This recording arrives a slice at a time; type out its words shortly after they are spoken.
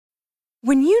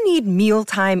When you need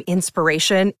mealtime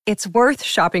inspiration, it's worth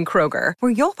shopping Kroger,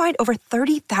 where you'll find over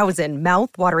 30,000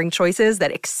 mouth-watering choices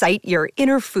that excite your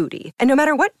inner foodie. And no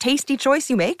matter what tasty choice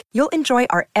you make, you'll enjoy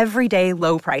our everyday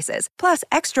low prices, plus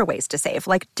extra ways to save,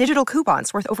 like digital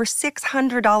coupons worth over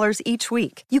 $600 each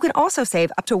week. You can also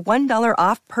save up to $1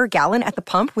 off per gallon at the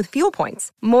pump with fuel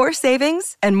points. More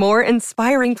savings and more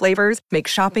inspiring flavors make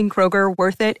shopping Kroger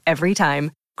worth it every time.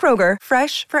 Kroger,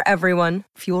 fresh for everyone.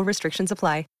 Fuel restrictions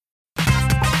apply.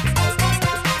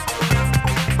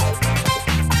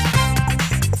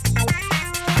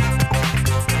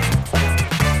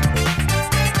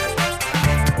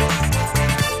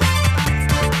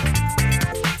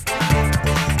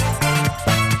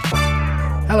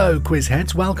 Hello,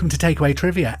 Quizheads. Welcome to Takeaway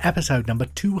Trivia, episode number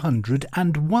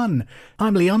 201.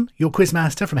 I'm Leon, your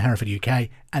quizmaster from Hereford, UK,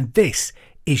 and this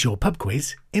is your pub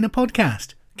quiz in a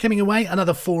podcast. Coming away,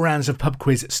 another 4 rounds of pub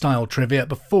quiz style trivia.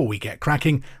 Before we get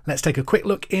cracking, let's take a quick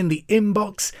look in the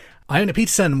inbox. Iona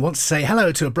Peterson wants to say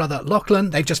hello to her brother Lachlan.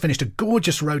 They've just finished a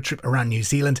gorgeous road trip around New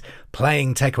Zealand,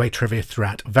 playing takeaway trivia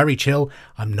throughout. Very chill.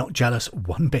 I'm not jealous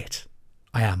one bit.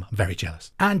 I am very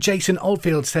jealous. And Jason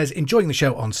Oldfield says, enjoying the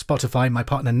show on Spotify. My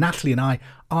partner Natalie and I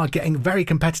are getting very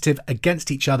competitive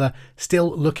against each other.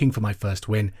 Still looking for my first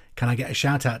win. Can I get a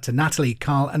shout out to Natalie,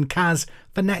 Carl and Kaz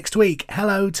for next week?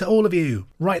 Hello to all of you.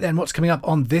 Right then, what's coming up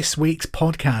on this week's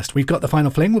podcast? We've got the final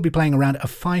fling. We'll be playing a round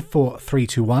of 5, 4, 3,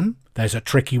 2, 1. There's a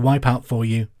tricky wipeout for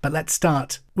you. But let's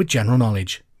start with general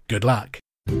knowledge. Good luck.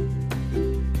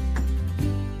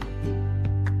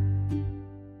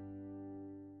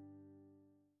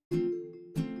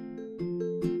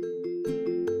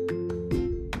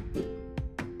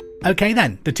 Okay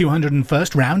then, the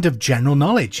 201st round of general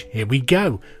knowledge. Here we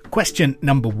go. Question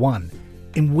number 1.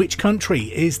 In which country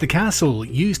is the castle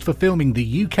used for filming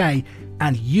the UK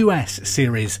and US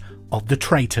series of The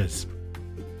Traitors?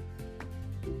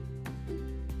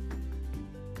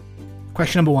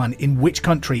 Question number 1. In which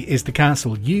country is the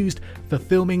castle used for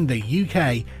filming the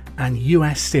UK and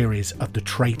US series of The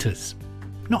Traitors?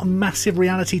 Not a massive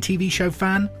reality TV show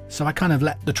fan, so I kind of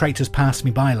let The Traitors pass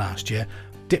me by last year.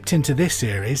 Dipped into this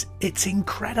series, it's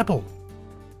incredible.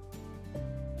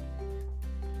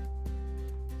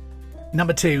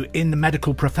 Number 2, in the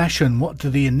medical profession, what do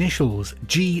the initials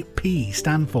GP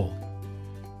stand for?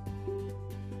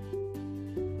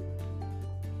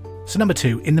 So number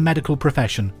 2, in the medical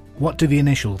profession, what do the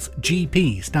initials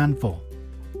GP stand for?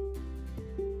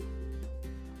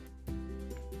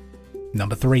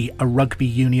 Number 3, a rugby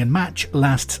union match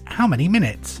lasts how many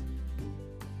minutes?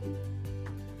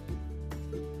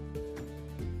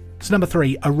 So number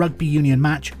 3, a rugby union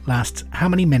match lasts how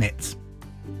many minutes?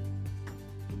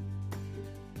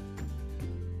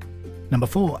 Number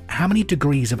 4, how many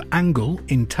degrees of angle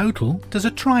in total does a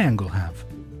triangle have?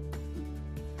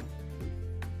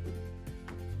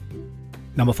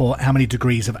 Number 4, how many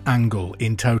degrees of angle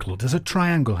in total does a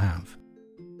triangle have?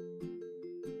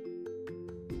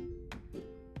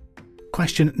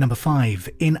 Question number 5,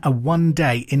 in a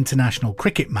one-day international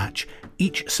cricket match,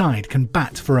 each side can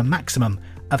bat for a maximum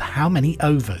of how many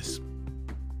overs?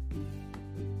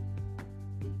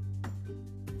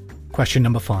 Question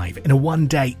number 5. In a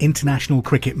one-day international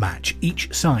cricket match,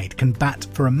 each side can bat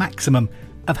for a maximum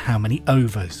of how many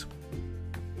overs?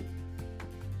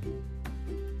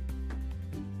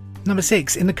 Number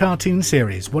 6. In the cartoon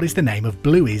series, what is the name of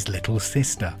Bluey's little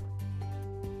sister?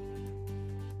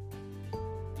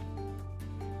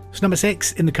 So number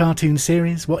 6. In the cartoon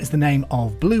series, what is the name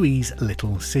of Bluey's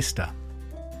little sister?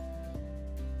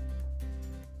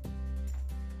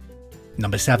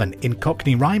 Number 7. In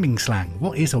Cockney rhyming slang,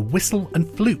 what is a whistle and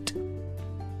flute?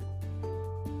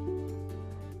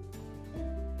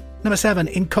 Number 7.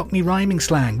 In Cockney rhyming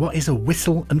slang, what is a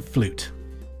whistle and flute?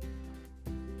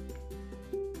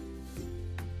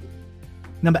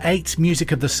 Number 8.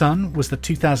 Music of the Sun was the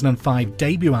 2005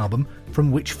 debut album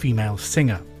from which female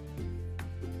singer?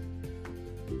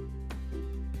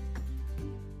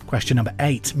 Question number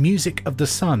 8. Music of the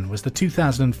Sun was the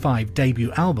 2005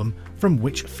 debut album from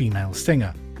which female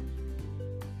singer?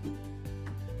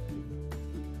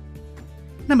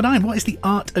 Number 9. What is the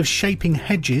art of shaping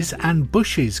hedges and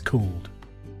bushes called?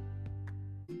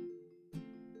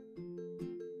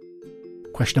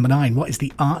 Question number 9. What is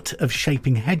the art of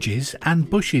shaping hedges and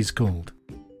bushes called?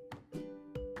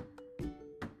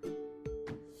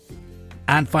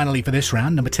 And finally for this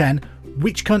round, number 10.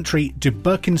 Which country do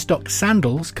Birkenstock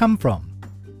sandals come from?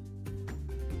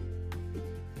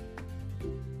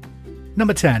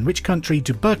 Number 10. Which country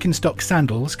do Birkenstock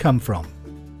sandals come from?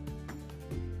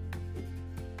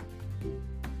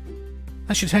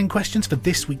 That's your 10 questions for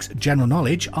this week's general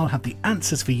knowledge. I'll have the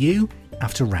answers for you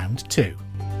after round 2.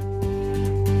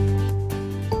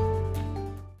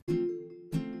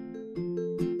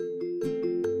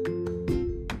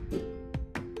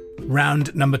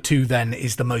 Round number 2 then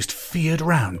is the most feared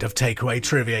round of takeaway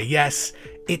trivia. Yes,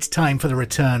 it's time for the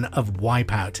return of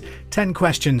Wipeout. 10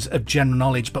 questions of general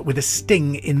knowledge, but with a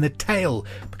sting in the tail,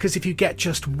 because if you get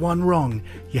just one wrong,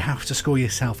 you have to score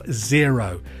yourself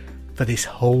 0 for this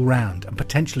whole round and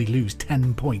potentially lose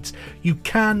 10 points. You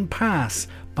can pass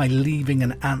by leaving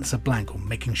an answer blank or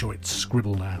making sure it's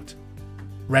scribbled out.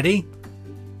 Ready?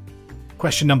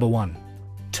 Question number 1.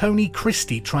 Tony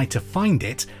Christie tried to find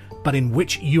it, but in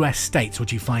which US states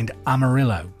would you find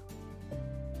Amarillo?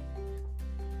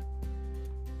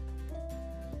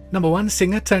 Number 1,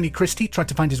 singer Tony Christie tried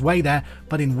to find his way there,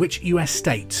 but in which US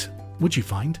state would you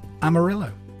find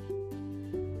Amarillo?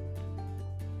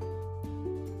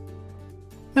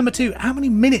 Number 2, how many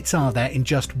minutes are there in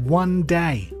just one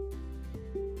day?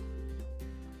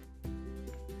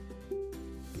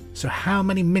 So how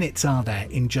many minutes are there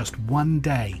in just one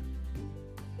day?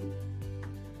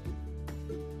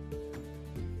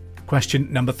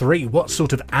 Question number 3. What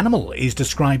sort of animal is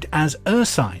described as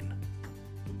ursine?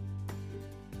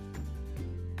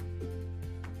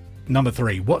 Number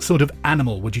 3. What sort of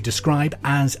animal would you describe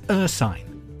as ursine?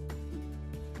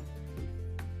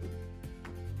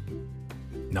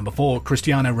 Number 4.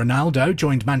 Cristiano Ronaldo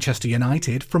joined Manchester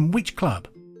United from which club?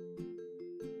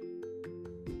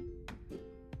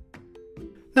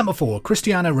 Number 4.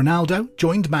 Cristiano Ronaldo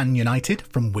joined Man United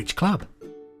from which club?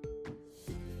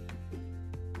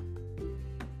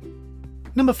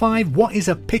 Number 5, what is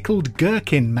a pickled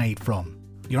gherkin made from?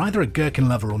 You're either a gherkin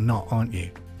lover or not, aren't you?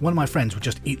 One of my friends would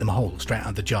just eat them whole, straight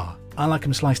out of the jar. I like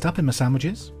them sliced up in my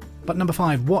sandwiches. But number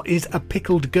 5, what is a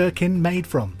pickled gherkin made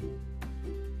from?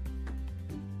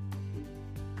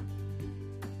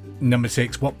 Number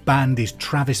 6, what band is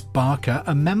Travis Barker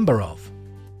a member of?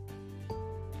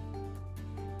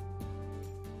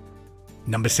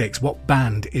 Number 6, what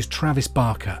band is Travis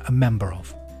Barker a member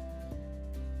of?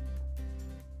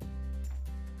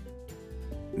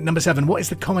 Number 7, what is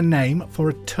the common name for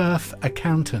a turf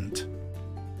accountant?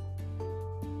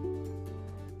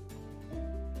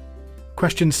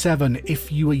 Question 7,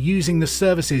 if you were using the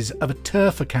services of a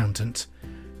turf accountant,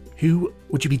 who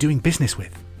would you be doing business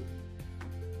with?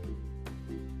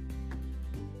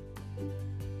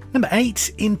 Number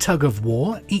 8, in tug of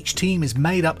war, each team is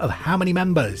made up of how many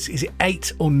members? Is it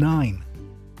 8 or 9?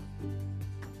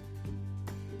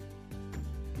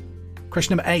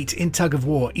 Question number 8, in tug of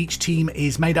war, each team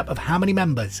is made up of how many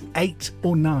members? 8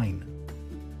 or 9?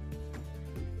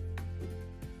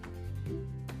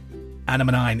 And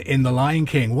number 9, in The Lion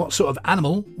King, what sort of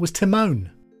animal was Timon?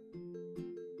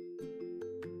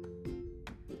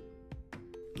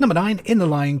 Number 9, in The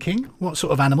Lion King, what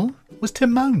sort of animal was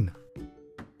Timon?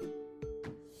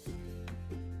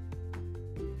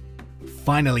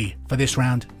 Finally, for this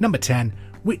round, number 10,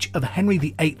 which of Henry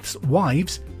VIII's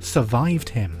wives survived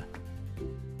him?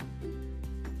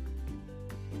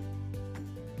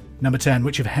 Number 10,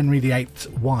 which of Henry VIII's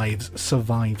wives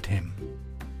survived him?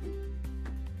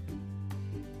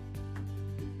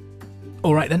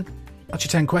 Alright then, that's your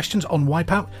 10 questions on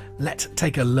Wipeout. Let's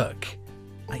take a look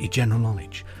at your general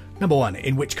knowledge. Number 1,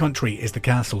 in which country is the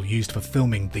castle used for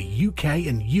filming the UK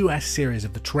and US series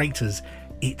of the Traitors?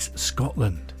 It's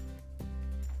Scotland.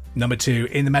 Number 2,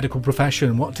 in the medical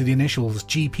profession, what do the initials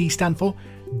GP stand for?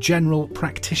 General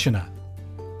Practitioner.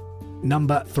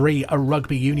 Number 3, a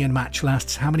rugby union match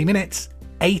lasts how many minutes?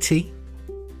 80.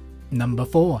 Number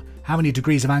 4, how many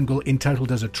degrees of angle in total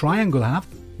does a triangle have?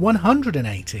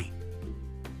 180.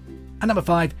 And number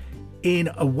 5, in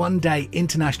a one-day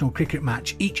international cricket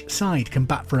match, each side can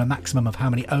bat for a maximum of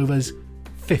how many overs?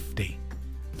 50.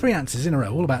 3 answers in a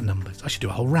row, all about numbers. I should do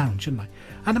a whole round, shouldn't I?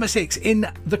 And number 6, in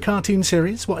the cartoon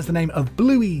series, what is the name of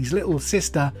Bluey's little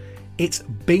sister? It's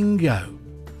Bingo.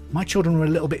 My children were a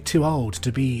little bit too old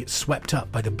to be swept up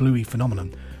by the Bluey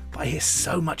phenomenon, but I hear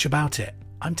so much about it.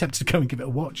 I'm tempted to go and give it a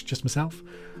watch, just myself.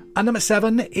 And number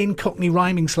 7, in Cockney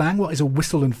rhyming slang, what is a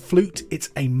whistle and flute? It's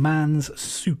a man's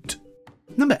suit.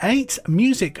 Number 8,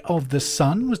 Music of the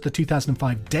Sun was the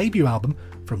 2005 debut album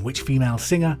from which female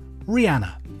singer?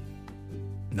 Rihanna.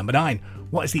 Number 9,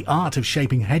 what is the art of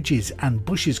shaping hedges and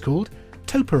bushes called?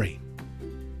 Topiary.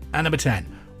 And number 10,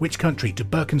 which country do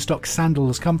Birkenstock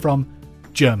sandals come from?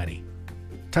 Germany.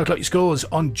 Total up your scores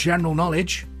on general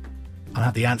knowledge. I'll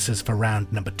have the answers for round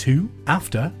number 2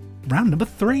 after round number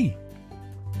 3.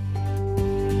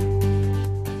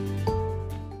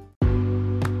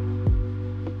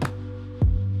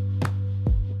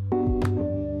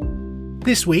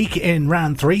 This week in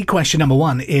round 3, question number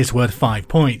 1 is worth 5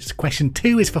 points. Question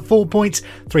 2 is for 4 points,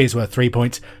 3 is worth 3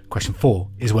 points, question 4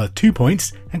 is worth 2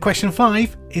 points, and question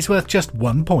 5 is worth just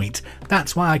 1 point.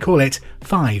 That's why I call it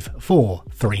 5, 4,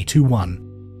 3, 2,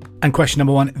 1. And question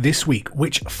number 1 this week,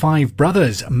 which 5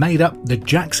 brothers made up the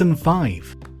Jackson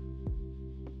 5?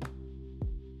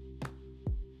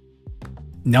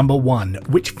 Number 1,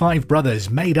 which 5 brothers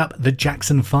made up the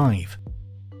Jackson 5?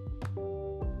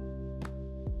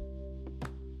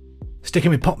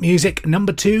 Sticking with pop music,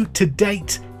 number 2, to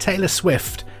date, Taylor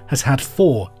Swift has had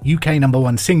 4 UK number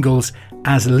 1 singles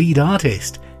as lead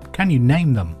artist. Can you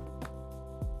name them?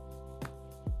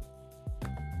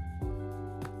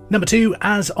 Number 2,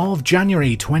 as of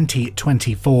January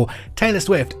 2024, Taylor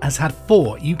Swift has had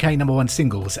 4 UK number 1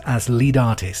 singles as lead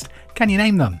artist. Can you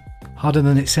name them? Harder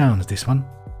than it sounds, this one.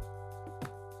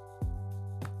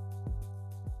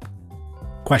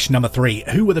 Question number 3.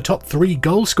 Who were the top 3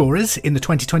 goal scorers in the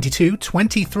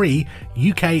 2022-23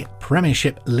 UK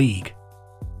Premiership League?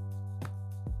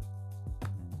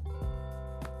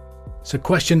 So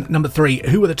question number 3.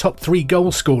 Who were the top 3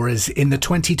 goal scorers in the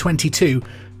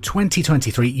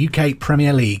 2022-2023 UK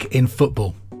Premier League in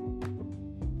football?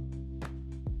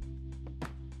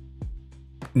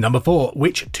 Number 4.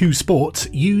 Which 2 sports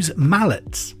use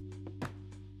mallets?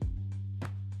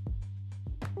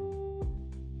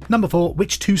 Number 4.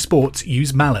 Which 2 sports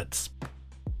use mallets?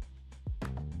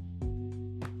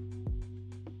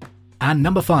 And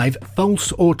number 5.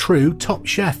 False or true, top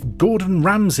chef Gordon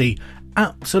Ramsay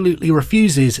absolutely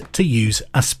refuses to use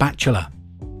a spatula.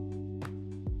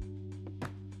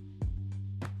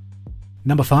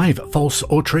 Number 5. False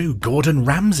or true, Gordon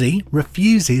Ramsay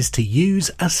refuses to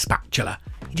use a spatula.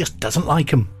 He just doesn't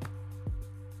like them.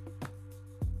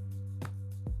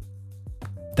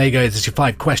 There you go, there's your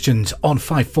 5 questions on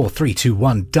 5, 4, 3, 2,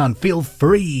 1 done. Feel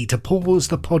free to pause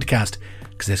the podcast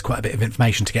because there's quite a bit of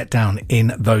information to get down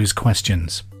in those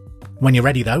questions. When you're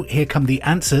ready though, here come the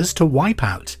answers to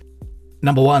Wipeout.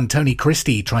 Number 1, Tony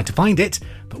Christie tried to find it,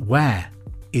 but where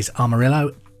is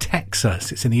Amarillo,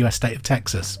 Texas? It's in the US state of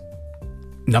Texas.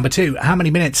 Number 2, how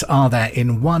many minutes are there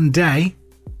in one day?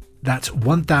 That's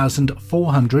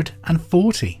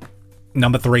 1,440.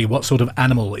 Number 3, what sort of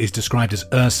animal is described as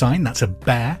ursine? That's a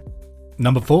bear.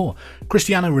 Number 4,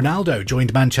 Cristiano Ronaldo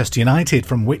joined Manchester United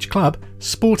from which club?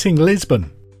 Sporting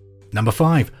Lisbon. Number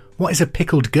 5, what is a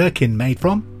pickled gherkin made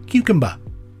from? Cucumber.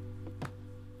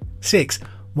 6,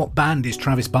 what band is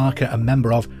Travis Barker a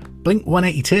member of?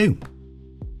 Blink-182.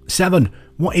 7,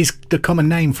 what is the common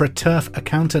name for a turf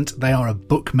accountant? They are a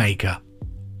bookmaker.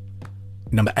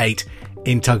 Number 8,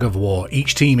 in tug of war,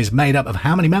 each team is made up of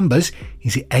how many members?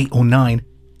 Is it 8 or 9?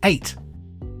 8.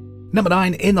 Number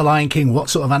 9, in The Lion King, what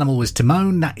sort of animal was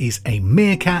Timon? That is a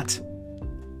meerkat.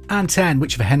 And 10,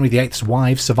 which of Henry VIII's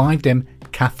wives survived him?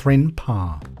 Catherine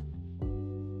Parr.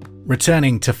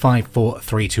 Returning to 5, 4,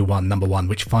 3, 2, 1, number 1,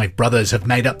 which 5 brothers have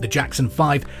made up the Jackson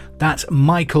 5? That's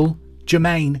Michael,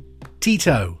 Jermaine,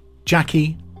 Tito,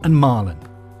 Jackie and Marlon.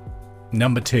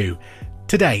 Number 2,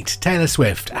 to date, Taylor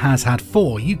Swift has had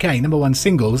 4 UK number 1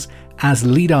 singles as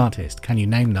lead artist. Can you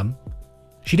name them?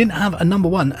 She didn't have a number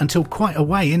 1 until quite a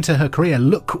way into her career.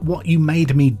 Look What You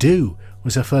Made Me Do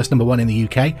was her first number 1 in the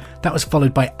UK. That was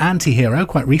followed by Antihero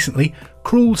quite recently.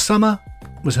 Cruel Summer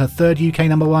was her 3rd UK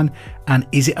number 1. And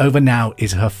Is It Over Now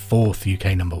is her 4th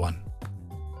UK number 1.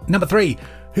 Number 3,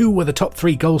 who were the top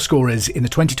 3 goal scorers in the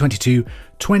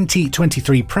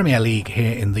 2022-2023 Premier League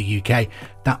here in the UK?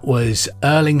 That was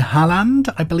Erling Haaland,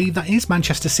 I believe that is,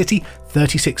 Manchester City,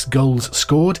 36 goals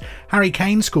scored. Harry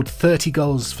Kane scored 30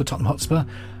 goals for Tottenham Hotspur,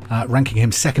 ranking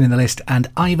him 2nd in the list, and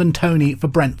Ivan Toney for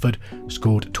Brentford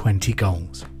scored 20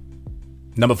 goals.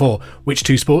 Number 4, which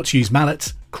 2 sports use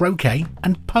mallets? Croquet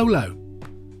and polo.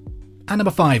 And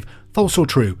number 5, false or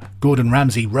true, Gordon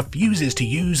Ramsay refuses to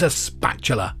use a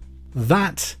spatula.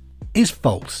 That is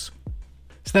false.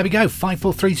 So there we go, 5,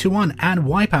 4, 3, 2, 1, and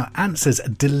Wipeout answers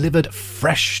delivered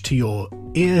fresh to your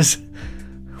ears.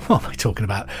 What am I talking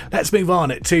about? Let's move on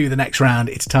to the next round.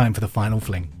 It's time for the final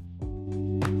fling.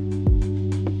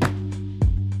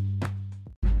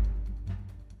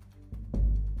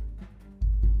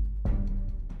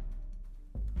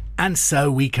 And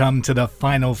so we come to the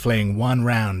final fling. One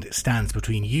round stands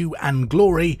between you and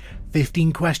glory.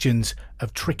 15 questions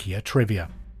of trickier trivia.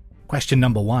 Question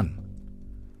number 1.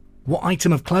 What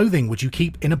item of clothing would you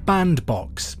keep in a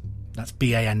bandbox? That's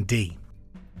B-A-N-D.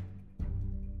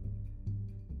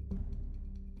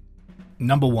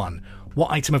 Number 1.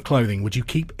 What item of clothing would you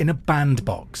keep in a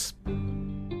bandbox?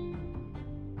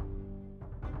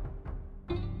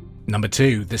 Number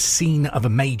 2, the scene of a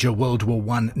major World War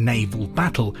I naval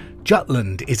battle.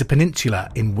 Jutland is a peninsula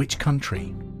in which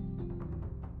country?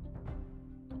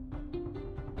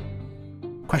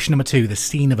 Question number 2, the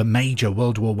scene of a major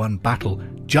World War I battle.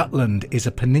 Jutland is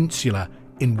a peninsula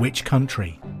in which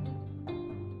country?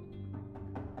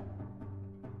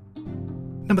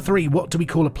 Number 3, what do we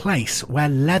call a place where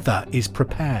leather is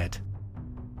prepared?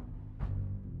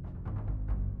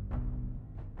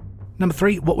 Number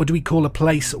 3, what would we call a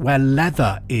place where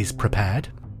leather is prepared?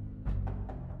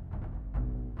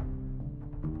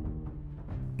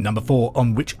 Number 4,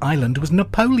 on which island was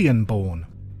Napoleon born?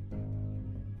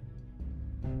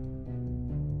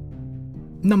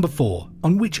 Number 4,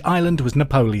 on which island was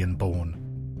Napoleon born?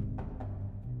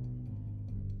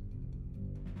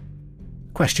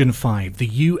 Question 5, the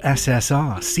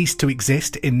USSR ceased to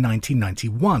exist in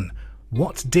 1991.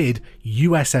 What did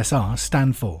USSR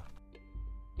stand for?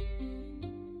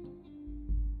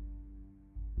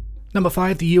 Number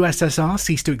 5, the USSR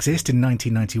ceased to exist in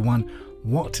 1991.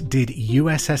 What did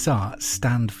USSR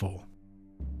stand for?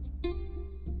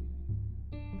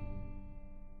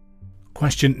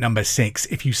 Question number 6,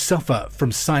 if you suffer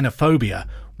from cynophobia,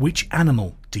 which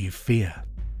animal do you fear?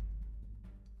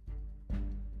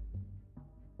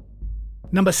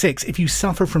 Number 6, if you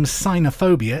suffer from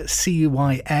cynophobia,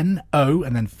 C-Y-N-O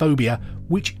and then phobia,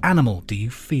 which animal do you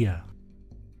fear?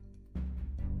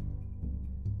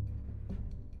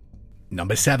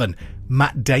 Number 7,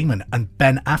 Matt Damon and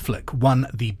Ben Affleck won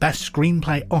the Best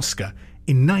Screenplay Oscar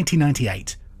in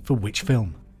 1998 for which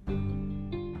film?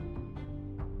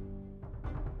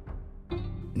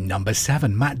 Number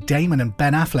 7, Matt Damon and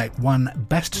Ben Affleck won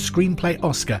Best Screenplay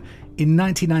Oscar in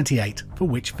 1998 for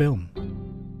which film?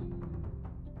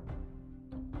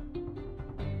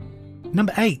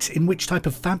 Number 8, in which type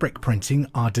of fabric printing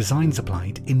are designs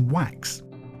applied in wax?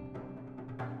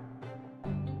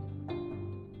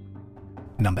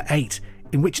 Number 8,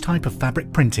 in which type of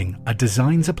fabric printing are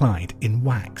designs applied in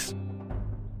wax?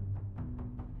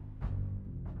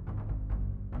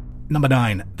 Number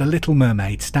 9, the Little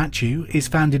Mermaid statue is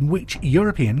found in which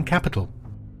European capital?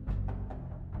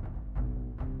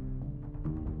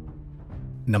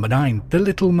 Number 9, the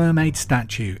Little Mermaid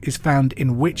statue is found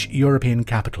in which European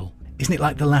capital? Isn't it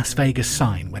like the Las Vegas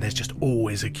sign where there's just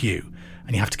always a queue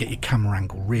and you have to get your camera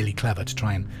angle really clever to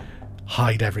try and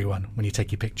hide everyone when you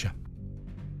take your picture?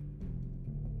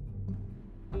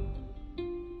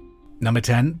 Number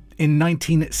 10, in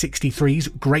 1963's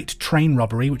Great Train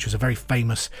Robbery, which was a very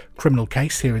famous criminal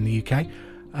case here in the UK,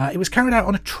 it was carried out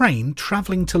on a train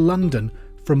travelling to London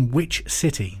from which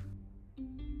city?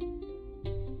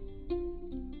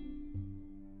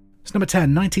 So number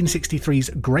 10,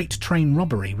 1963's Great Train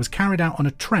Robbery was carried out on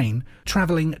a train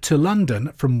travelling to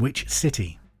London from which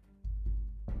city?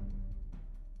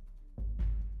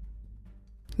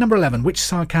 Number 11, which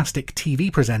sarcastic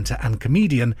TV presenter and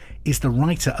comedian is the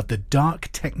writer of the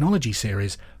dark technology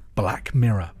series Black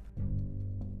Mirror?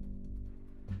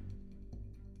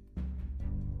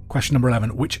 Question number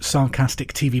 11, which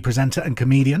sarcastic TV presenter and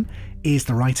comedian is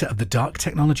the writer of the dark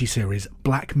technology series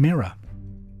Black Mirror?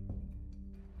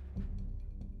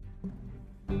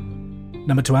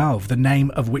 Number 12, the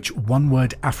name of which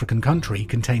one-word African country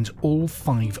contains all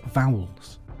 5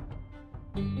 vowels?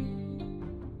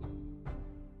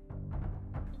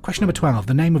 Question number 12,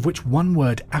 the name of which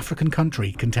one-word African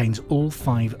country contains all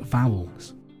 5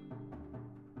 vowels?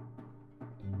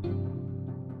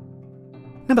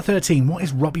 Number 13, what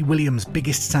is Robbie Williams'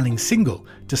 biggest selling single,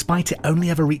 despite it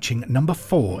only ever reaching number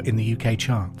 4 in the UK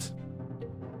charts?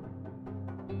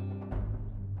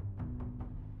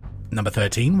 Number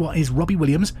 13, what is Robbie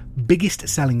Williams' biggest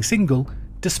selling single,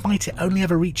 despite it only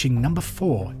ever reaching number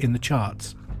 4 in the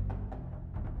charts?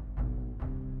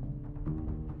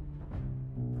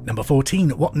 Number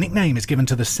 14, what nickname is given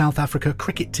to the South Africa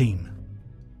cricket team?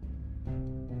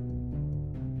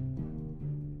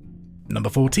 Number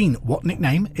 14, what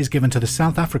nickname is given to the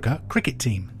South Africa cricket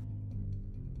team?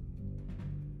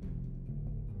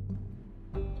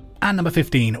 And number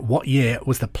 15, what year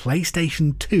was the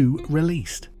PlayStation 2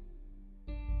 released?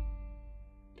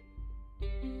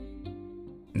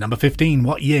 Number 15,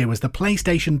 what year was the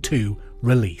PlayStation 2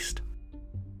 released?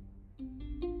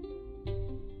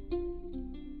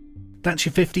 That's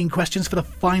your 15 questions for the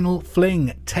final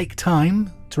fling. Take time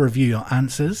to review your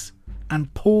answers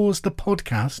and pause the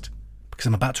podcast because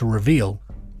I'm about to reveal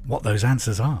what those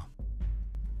answers are.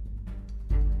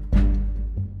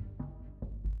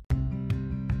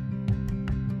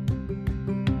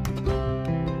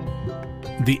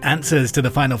 The answers to the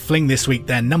final fling this week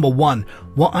then. Number 1,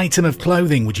 what item of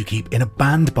clothing would you keep in a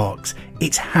bandbox?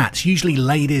 It's hats, usually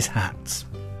ladies' hats.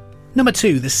 Number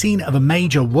 2, the scene of a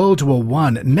major World War I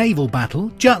naval battle.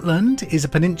 Jutland is a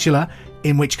peninsula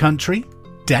in which country?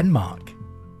 Denmark.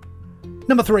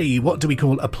 Number 3, what do we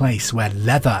call a place where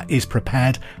leather is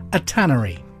prepared? A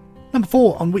tannery. Number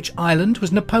 4, on which island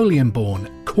was Napoleon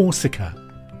born? Corsica.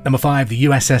 Number 5, the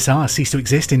USSR ceased to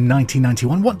exist in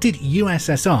 1991. What did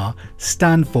USSR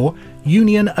stand for?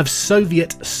 Union of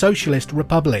Soviet Socialist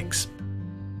Republics.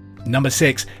 Number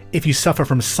 6, if you suffer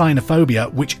from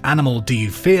cynophobia, which animal do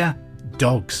you fear?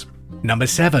 Dogs. Number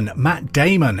 7, Matt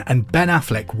Damon and Ben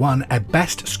Affleck won a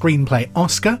Best Screenplay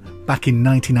Oscar back in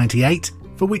 1998.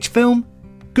 For which film?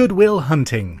 Good Will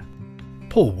Hunting.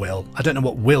 Poor Will. I don't know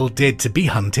what Will did to be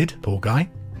hunted, poor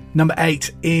guy. Number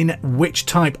 8, in which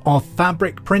type of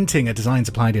fabric printing are designs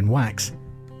applied in wax?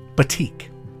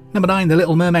 Batik. Number 9, the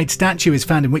Little Mermaid statue is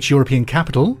found in which European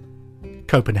capital?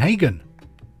 Copenhagen.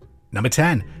 Number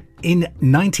 10, in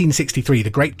 1963, the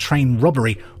Great Train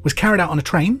Robbery was carried out on a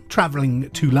train travelling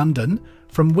to London.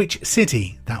 From which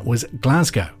city? That was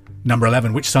Glasgow. Number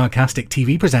 11, which sarcastic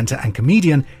TV presenter and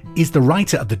comedian is the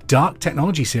writer of the dark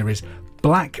technology series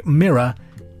Black Mirror?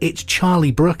 It's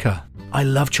Charlie Brooker. I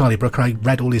love Charlie Brooker. I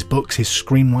read all his books, his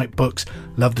Screenwrite books.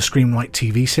 Loved the Screenwrite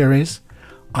TV series.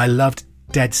 I loved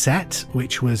Dead Set,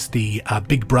 which was the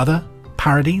Big Brother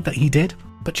parody that he did.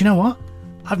 But you know what?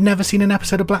 I've never seen an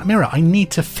episode of Black Mirror. I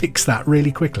need to fix that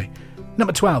really quickly.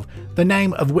 Number 12, the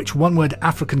name of which one-word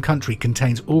African country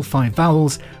contains all 5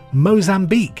 vowels?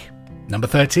 Mozambique. Number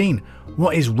 13,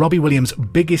 what is Robbie Williams'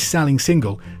 biggest selling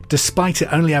single, despite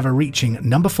it only ever reaching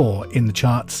number 4 in the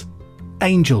charts?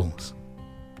 Angels.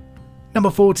 Number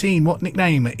 14, what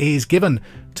nickname is given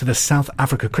to the South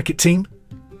Africa cricket team?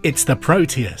 It's the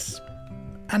Proteus.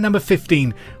 And number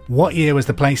 15, what year was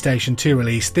the PlayStation 2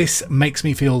 released? This makes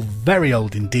me feel very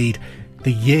old indeed.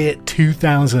 The year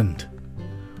 2000.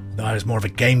 Though I was more of a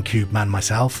GameCube man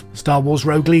myself. Star Wars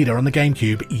Rogue Leader on the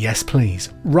GameCube, yes please.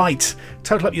 Right,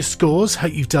 total up your scores.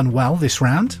 Hope you've done well this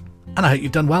round. And I hope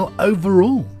you've done well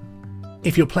overall.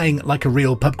 If you're playing like a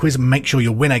real pub quiz, make sure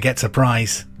your winner gets a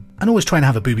prize. And always try and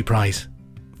have a booby prize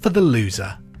for the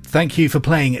loser. Thank you for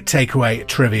playing Takeaway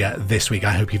Trivia this week.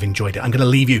 I hope you've enjoyed it. I'm going to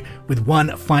leave you with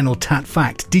one final tat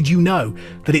fact. Did you know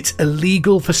that it's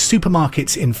illegal for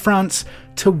supermarkets in France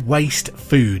to waste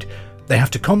food? They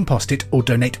have to compost it or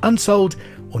donate unsold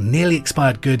or nearly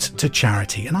expired goods to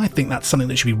charity. And I think that's something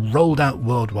that should be rolled out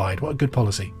worldwide. What a good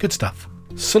policy. Good stuff.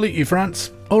 Salute you,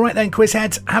 France. All right then, quiz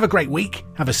heads. Have a great week.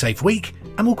 Have a safe week.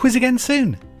 And we'll quiz again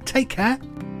soon. Take care.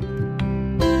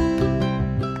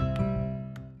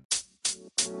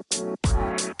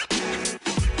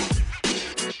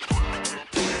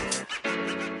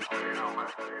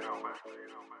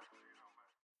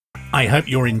 I hope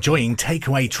you're enjoying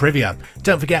Takeaway Trivia.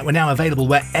 Don't forget, we're now available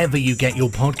wherever you get your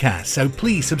podcasts, so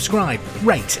please subscribe,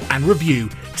 rate and review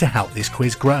to help this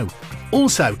quiz grow.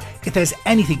 Also, if there's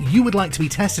anything you would like to be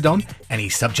tested on, any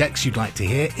subjects you'd like to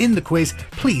hear in the quiz,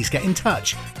 please get in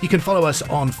touch. You can follow us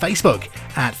on Facebook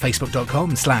at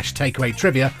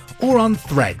facebook.com/takeawaytrivia or on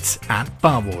Threads at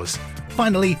Bar Wars.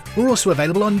 Finally, we're also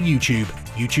available on YouTube,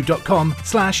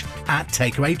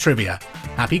 youtube.com/@takeawaytrivia.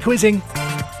 Happy quizzing!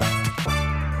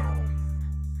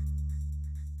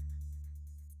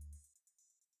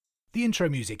 The intro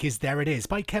music is There It Is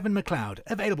by Kevin MacLeod,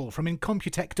 available from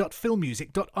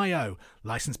incompetech.filmmusic.io,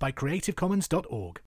 licensed by creativecommons.org.